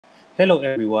Hello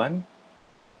everyone.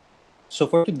 So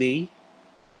for today,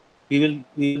 we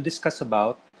will discuss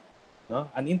about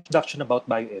an introduction about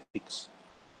bioethics.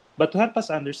 But to help us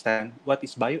understand what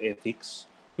is bioethics,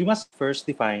 we must first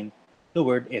define the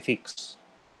word ethics.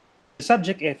 The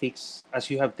subject ethics,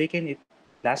 as you have taken it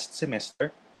last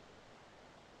semester,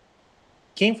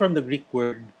 came from the Greek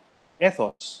word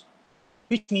ethos,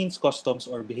 which means customs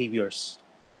or behaviors.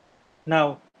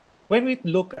 Now, when we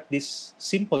look at this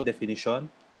simple definition,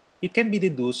 it can be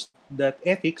deduced that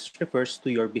ethics refers to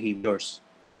your behaviors.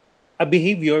 A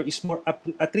behavior is more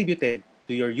attributed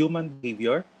to your human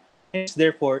behavior and is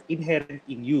therefore inherent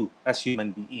in you as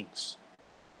human beings.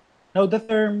 Now, the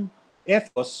term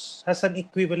ethos has an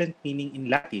equivalent meaning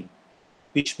in Latin,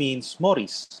 which means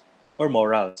moris or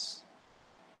morals.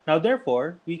 Now,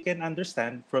 therefore, we can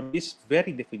understand from this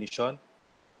very definition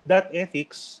that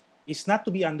ethics is not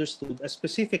to be understood as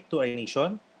specific to a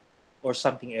nation or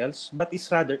something else, but is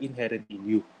rather inherent in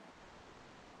you.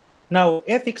 Now,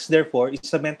 ethics, therefore,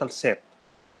 is a mental set,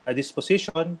 a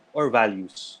disposition or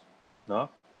values. No?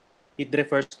 It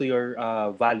refers to your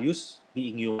values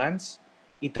being humans.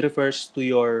 It refers to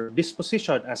your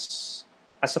disposition as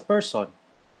a person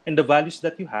and the values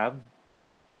that you have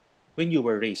when you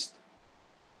were raised.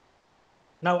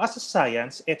 Now, as a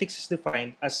science, ethics is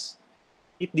defined as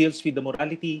it deals with the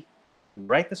morality,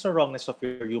 rightness or wrongness of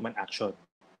your human action.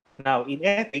 Now, in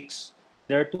ethics,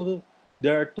 there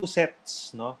are two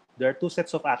sets, no? There are two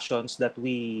sets of actions that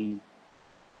we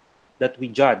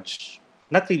judge,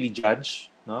 not really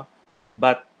judge, no,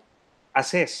 but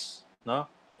assess, no,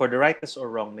 for the rightness or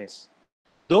wrongness.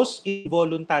 Those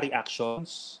involuntary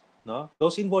actions, no,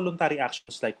 those involuntary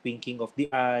actions like winking of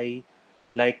the eye,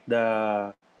 like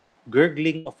the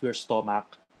gurgling of your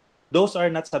stomach, those are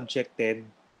not subjected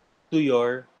to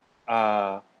your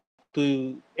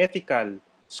to ethical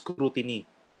scrutiny.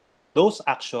 Those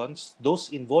actions,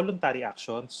 those involuntary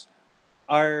actions,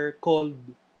 are called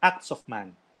acts of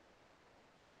man.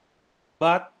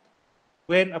 But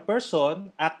when a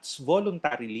person acts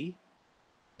voluntarily,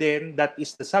 then that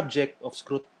is the subject of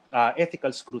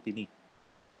ethical scrutiny.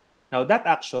 Now, that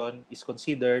action is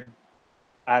considered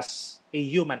as a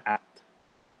human act,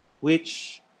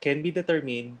 which can be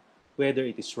determined whether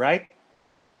it is right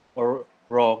or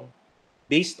wrong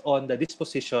based on the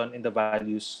disposition and the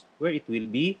values where it will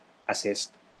be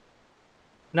assessed.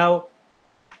 Now,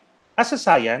 as a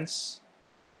science,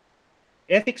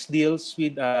 ethics deals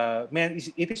with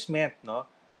it is meant, no,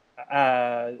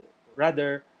 uh,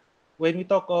 rather, when we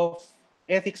talk of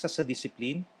ethics as a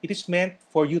discipline, it is meant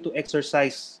for you to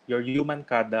exercise your human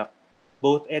conduct,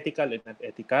 both ethical and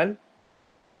unethical.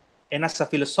 And as a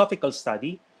philosophical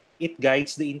study, it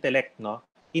guides the intellect, no,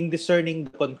 in discerning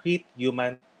the concrete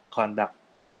human conduct.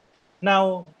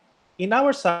 Now, in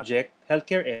our subject,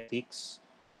 healthcare ethics,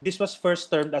 this was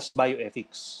first termed as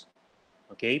bioethics,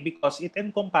 okay, because it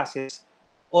encompasses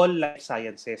all life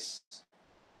sciences.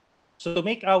 So to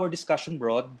make our discussion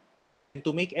broad and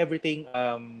to make everything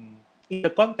in the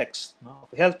context, no,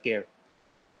 of healthcare,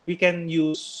 we can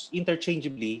use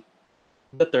interchangeably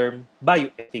the term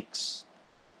bioethics.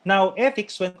 Now,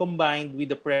 ethics, when combined with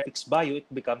the prefix bio, it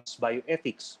becomes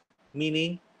bioethics,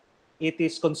 meaning it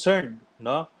is concerned,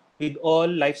 no, with all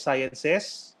life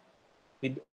sciences,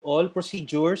 with all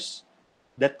procedures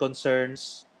that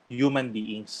concerns human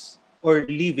beings or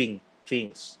living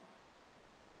things.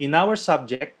 In our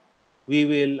subject, we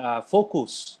will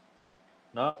focus,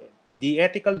 no, the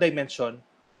ethical dimension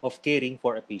of caring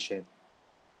for a patient.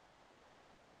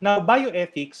 Now,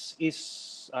 bioethics is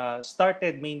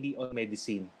started mainly on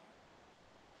medicine,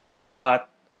 but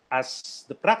as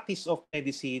the practice of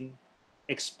medicine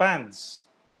expands,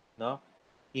 no,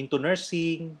 into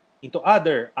nursing, into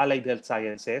other allied health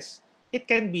sciences, it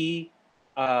can be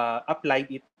applied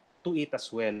to it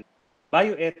as well.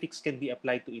 Bioethics can be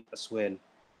applied to it as well.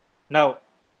 Now,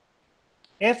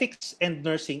 ethics and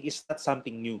nursing is not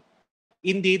something new.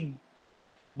 Indeed,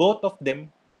 both of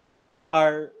them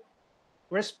are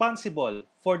responsible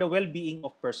for the well-being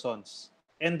of persons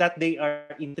and that they are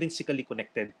intrinsically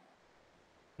connected.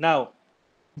 Now,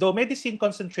 though medicine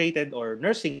concentrated or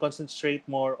nursing concentrate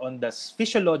more on the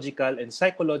physiological and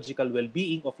psychological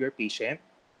well-being of your patient,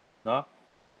 no,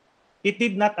 it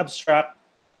did not abstract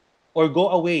or go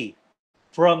away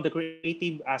from the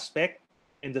creative aspect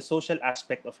and the social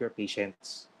aspect of your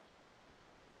patients.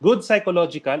 Good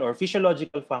psychological or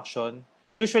physiological function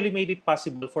usually made it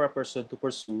possible for a person to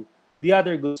pursue the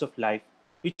other goods of life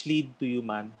which lead to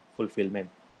human fulfillment.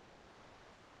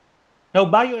 Now,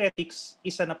 bioethics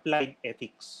is an applied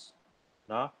ethics.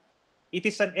 No? It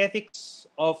is an ethics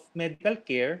of medical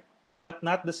care, but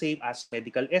not the same as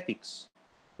medical ethics.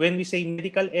 When we say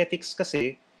medical ethics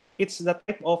kasi, it's the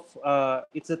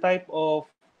type of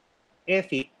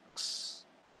ethics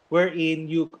wherein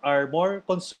you are more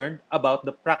concerned about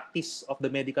the practice of the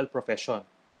medical profession.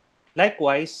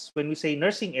 Likewise, when we say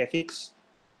nursing ethics,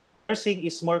 nursing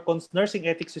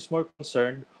ethics is more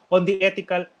concerned on the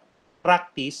ethical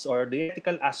practice or the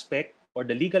ethical aspect or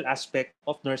the legal aspect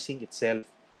of nursing itself.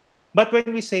 But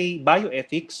when we say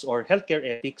bioethics or healthcare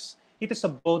ethics, it is a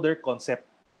broader concept.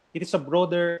 It is a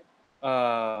broader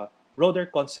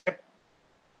concept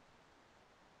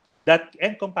that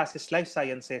encompasses life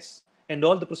sciences and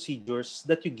all the procedures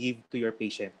that you give to your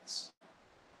patients.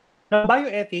 Now,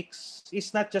 bioethics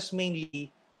is not just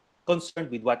mainly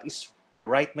concerned with what is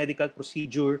right medical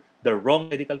procedure, the wrong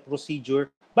medical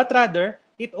procedure, but rather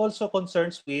it also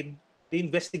concerns with the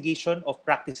investigation of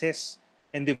practices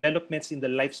and developments in the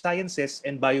life sciences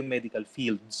and biomedical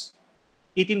fields.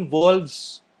 It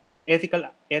involves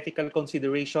ethical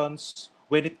considerations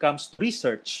when it comes to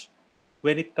research,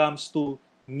 when it comes to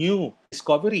new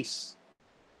discoveries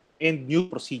and new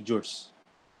procedures.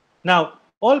 Now,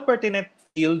 all pertinent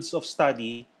fields of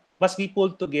study must be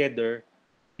pulled together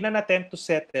in an attempt to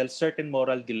settle certain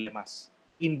moral dilemmas.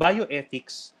 In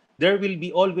bioethics, there will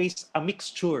be always a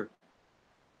mixture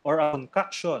or a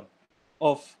concoction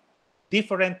of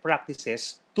different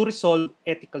practices to resolve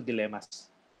ethical dilemmas.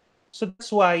 So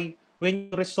that's why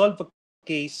when you resolve a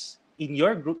case in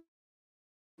your group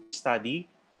study,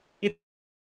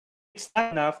 it's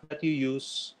not enough that you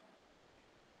use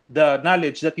the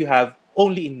knowledge that you have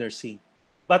only in nursing,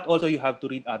 but also you have to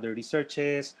read other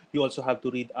researches, you also have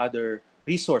to read other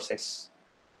resources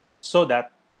so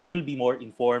that you will be more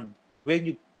informed when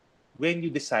you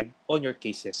decide on your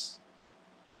cases.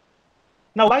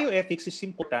 Now, bioethics is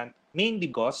important mainly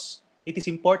because it is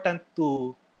important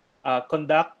to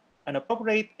conduct an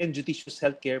appropriate and judicious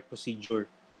healthcare procedure.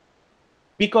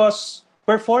 Because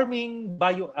performing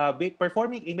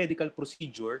a medical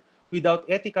procedure without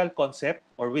ethical concept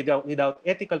or without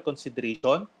ethical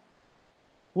consideration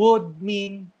would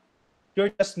mean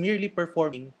you're just merely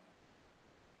performing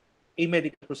a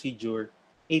medical procedure,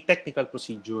 a technical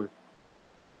procedure.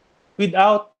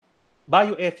 Without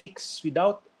bioethics,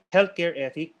 without healthcare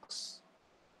ethics,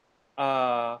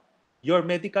 uh, your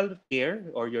medical care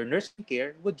or your nursing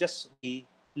care would just be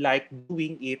like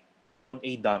doing it on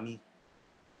a dummy.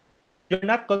 You're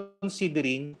not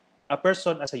considering a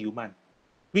person as a human,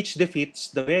 which defeats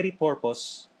the very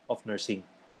purpose of nursing.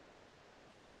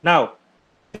 Now,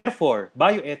 therefore,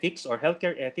 bioethics or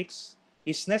healthcare ethics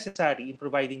is necessary in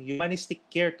providing humanistic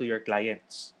care to your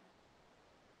clients.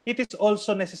 It is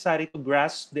also necessary to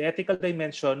grasp the ethical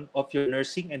dimension of your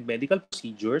nursing and medical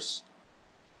procedures,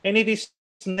 and it is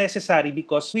necessary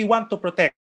because we want to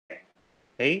protect,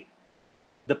 okay,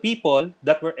 the people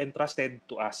that were entrusted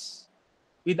to us.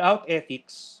 Without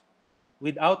ethics,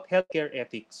 without healthcare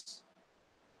ethics,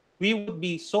 we would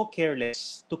be so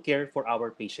careless to care for our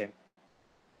patient.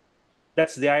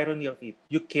 That's the irony of it.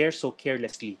 You care so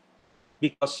carelessly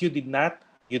because you do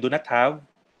not have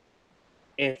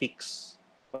ethics,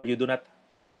 or you do not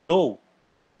know,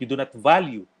 you do not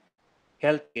value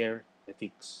healthcare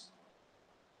ethics.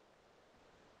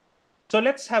 So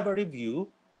let's have a review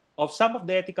of some of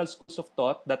the ethical schools of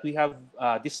thought that we have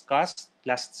discussed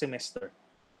last semester.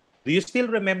 Do you still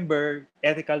remember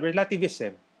ethical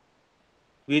relativism,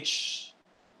 which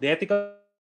the ethical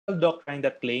doctrine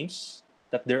that claims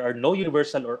that there are no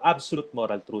universal or absolute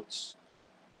moral truths?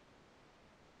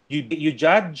 You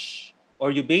judge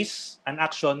or you base an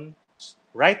action's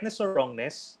rightness or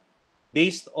wrongness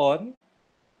based on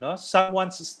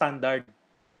someone's standard,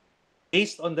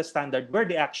 based on the standard where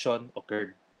the action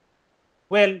occurred.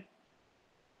 Well,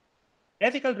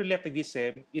 ethical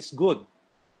relativism is good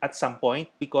at some point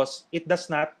because it does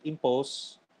not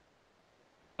impose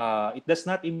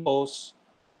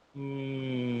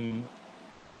mm,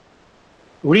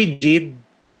 rigid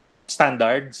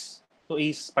standards to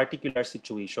a particular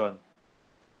situation.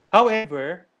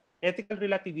 However, ethical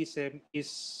relativism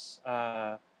is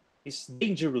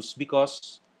dangerous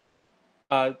because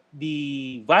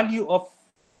the value of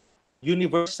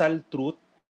universal truth,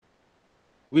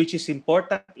 which is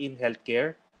important in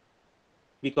healthcare,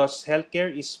 because healthcare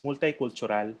is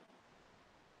multicultural,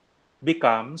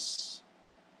 becomes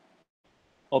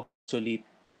obsolete.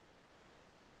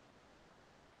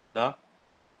 No?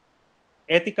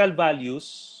 Ethical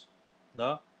values,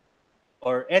 no,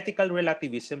 or ethical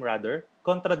relativism rather,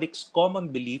 contradicts common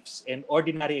beliefs and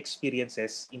ordinary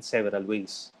experiences in several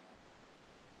ways.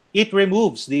 It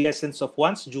removes the essence of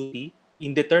one's duty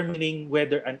in determining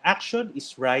whether an action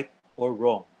is right or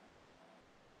wrong.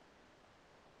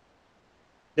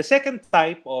 The second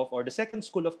type of, or the second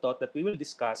school of thought that we will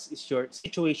discuss is your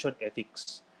situation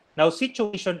ethics. Now,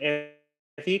 situation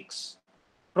ethics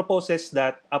proposes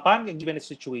that upon a given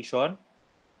situation,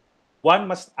 one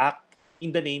must act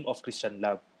in the name of Christian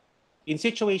love. In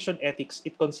situation ethics,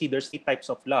 it considers three types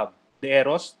of love: the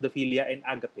eros, the philia, and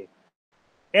agape.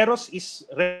 Eros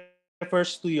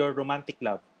refers to your romantic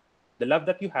love, the love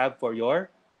that you have for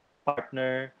your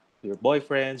partner, to your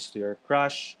boyfriends, to your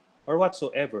crush, or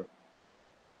whatsoever.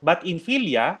 But in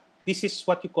philia, this is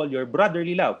what you call your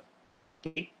brotherly love.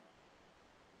 Okay?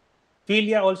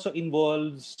 Philia also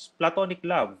involves platonic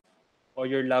love or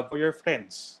your love for your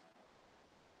friends.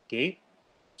 Okay?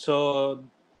 So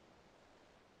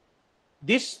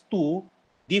these two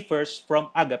differs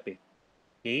from agape.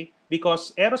 Okay?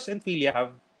 Because eros and philia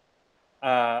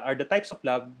are the types of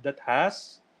love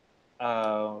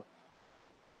uh,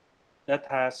 that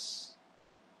has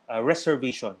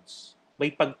reservations.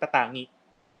 May pagtatangi.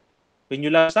 When you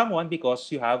love someone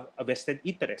because you have a vested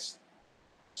interest.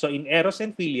 So in eros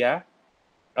and philia,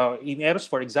 in eros,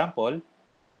 for example,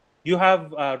 you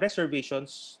have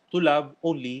reservations to love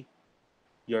only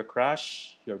your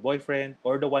crush, your boyfriend,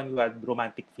 or the one who had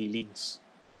romantic feelings.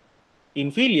 In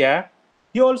philia,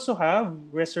 you also have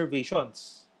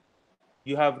reservations.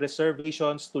 You have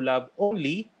reservations to love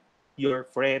only your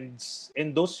friends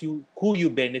and those who you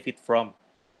benefit from.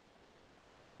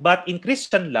 But in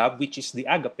Christian love, which is the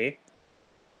agape,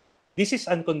 this is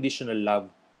unconditional love,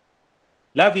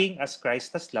 loving as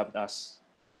Christ has loved us.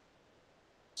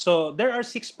 So there are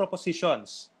 6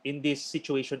 propositions in this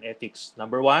situation ethics.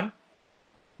 Number 1,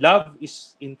 love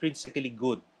is intrinsically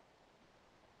good.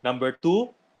 Number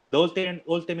 2, the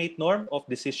ultimate norm of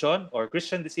decision or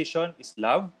Christian decision is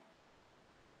love.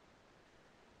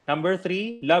 Number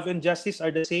 3, love and justice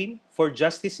are the same, for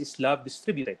justice is love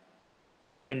distributed.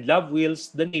 And love wills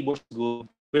the neighbor's good,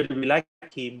 whether we like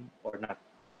him or not.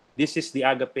 This is the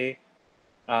agape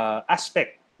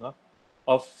aspect, no,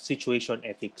 of situation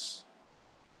ethics.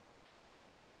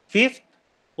 Fifth,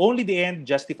 only the end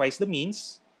justifies the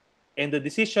means, and the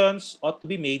decisions ought to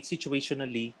be made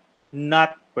situationally,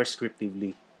 not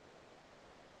prescriptively.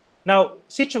 Now,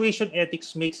 situation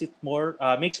ethics makes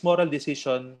moral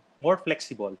decision more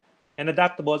flexible and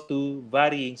adaptable to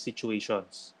varying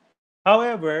situations.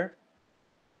 However,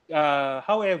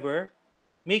 however,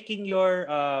 making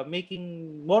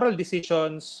moral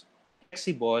decisions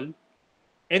flexible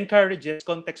encourages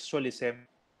contextualism.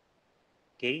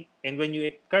 Okay, and when you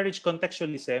encourage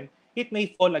contextualism, it may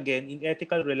fall again in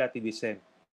ethical relativism.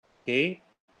 Okay,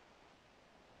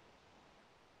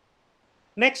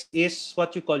 next is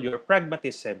what you call your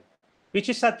pragmatism, which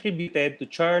is attributed to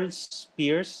Charles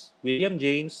Peirce, William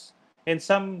James, and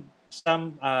some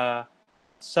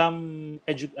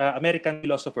American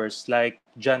philosophers like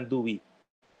John Dewey.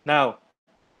 Now,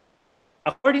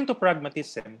 according to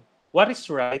pragmatism, what is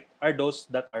right are those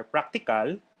that are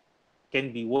practical,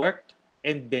 can be worked,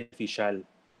 and beneficial.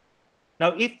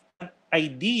 Now, if an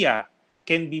idea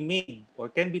can be made or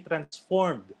can be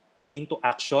transformed into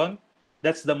action,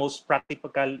 that's the most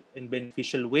practical and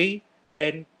beneficial way,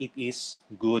 then it is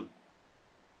good.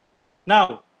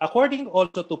 Now, according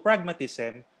also to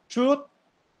pragmatism, truth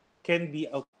can be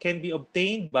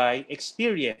obtained by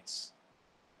experience.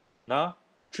 No?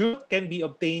 Truth can be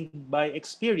obtained by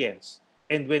experience.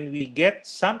 And when we get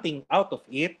something out of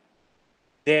it,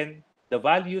 then the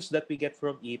values that we get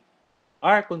from it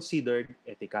are considered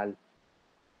ethical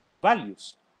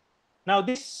values. Now,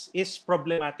 this is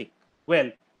problematic.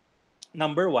 Well,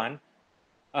 number one,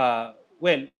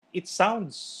 well, it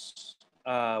sounds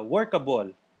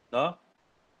workable, no?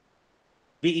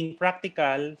 Being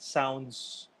practical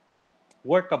sounds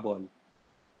workable.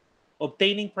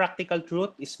 Obtaining practical truth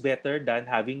is better than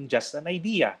having just an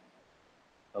idea.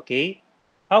 Okay?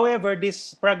 However,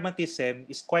 this pragmatism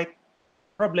is quite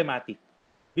problematic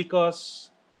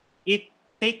because it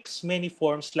takes many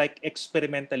forms like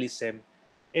experimentalism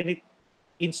and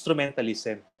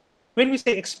instrumentalism. When we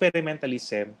say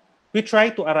experimentalism, we try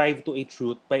to arrive to a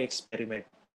truth by experiment.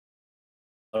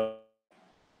 Alright?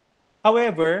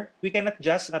 However, we cannot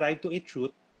just arrive to a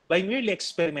truth by merely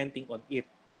experimenting on it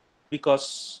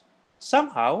because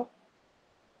somehow,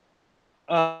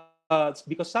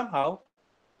 because somehow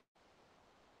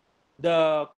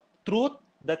the truth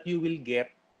that you will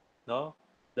get, no,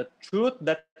 the truth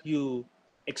that you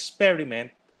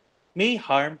experiment may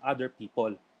harm other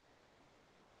people,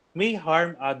 may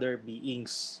harm other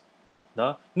beings,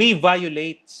 no, may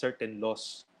violate certain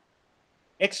laws.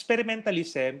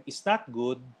 Experimentalism is not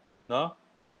good, no,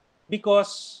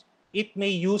 because it may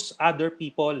use other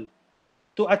people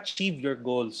to achieve your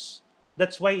goals.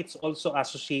 That's why it's also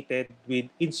associated with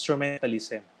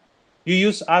instrumentalism. You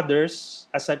use others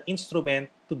as an instrument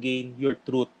to gain your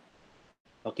truth.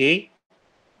 Okay?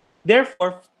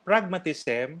 Therefore,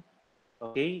 pragmatism,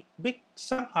 okay,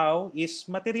 somehow is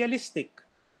materialistic,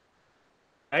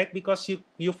 right? Because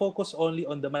you focus only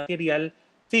on the material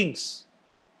things.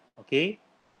 Okay?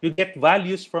 You get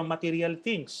values from material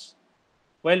things.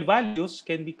 While values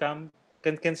can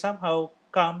somehow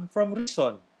come from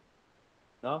reason,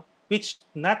 no? Which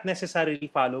not necessarily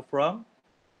follow from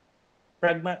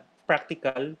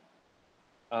practical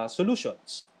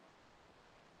solutions.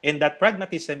 And that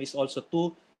pragmatism is also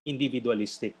too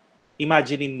individualistic.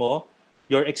 Imagining mo,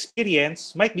 your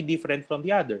experience might be different from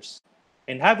the others.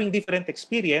 And having different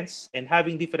experience and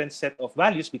having different set of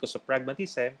values because of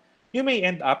pragmatism, you may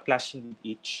end up clashing with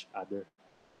each other.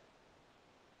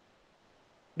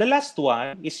 The last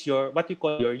one is what you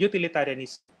call your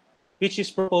utilitarianism, which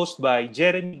is proposed by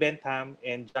Jeremy Bentham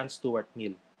and John Stuart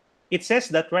Mill. It says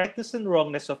that rightness and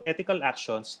wrongness of ethical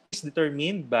actions is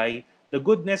determined by the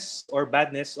goodness or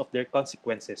badness of their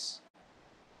consequences.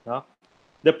 No?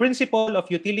 The principle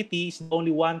of utility is the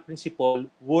only one principle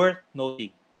worth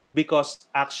noting because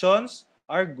actions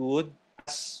are good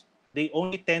as they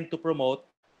only tend to promote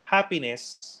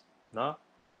happiness, no?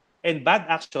 And bad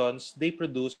actions they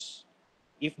produce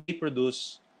if they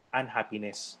produce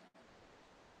unhappiness.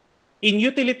 In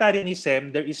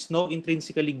utilitarianism, there is no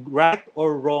intrinsically right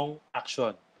or wrong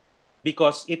action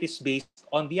because it is based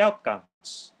on the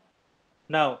outcomes.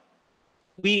 Now,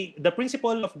 the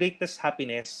principle of greatest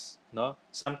happiness, no,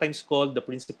 sometimes called the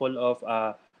principle of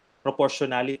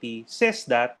proportionality, says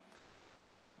that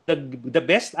the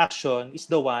best action is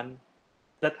the one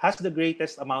that has the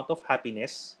greatest amount of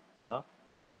happiness, no,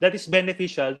 that is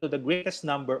beneficial to the greatest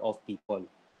number of people.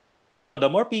 The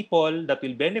more people that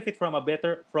will benefit from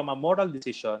a moral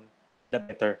decision, the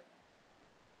better.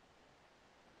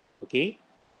 Okay?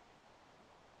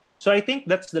 So I think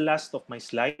that's the last of my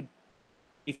slide.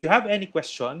 If you have any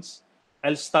questions,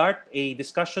 I'll start a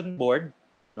discussion board,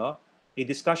 no? A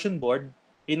discussion board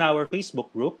in our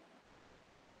Facebook group.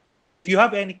 If you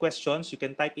have any questions, you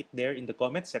can type it there in the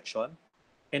comment section,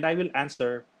 and I will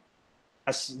answer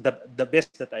as the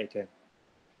best that I can.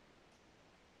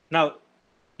 Now,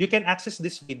 you can access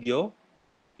this video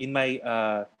in my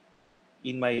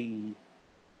in my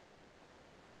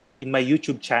in my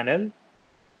YouTube channel.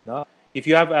 No, if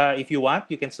you want,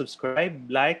 you can subscribe,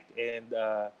 like, and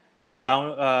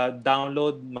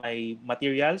download my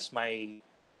materials, my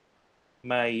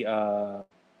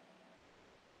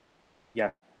yeah.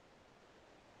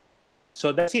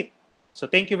 So that's it. So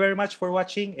thank you very much for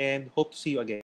watching and hope to see you again.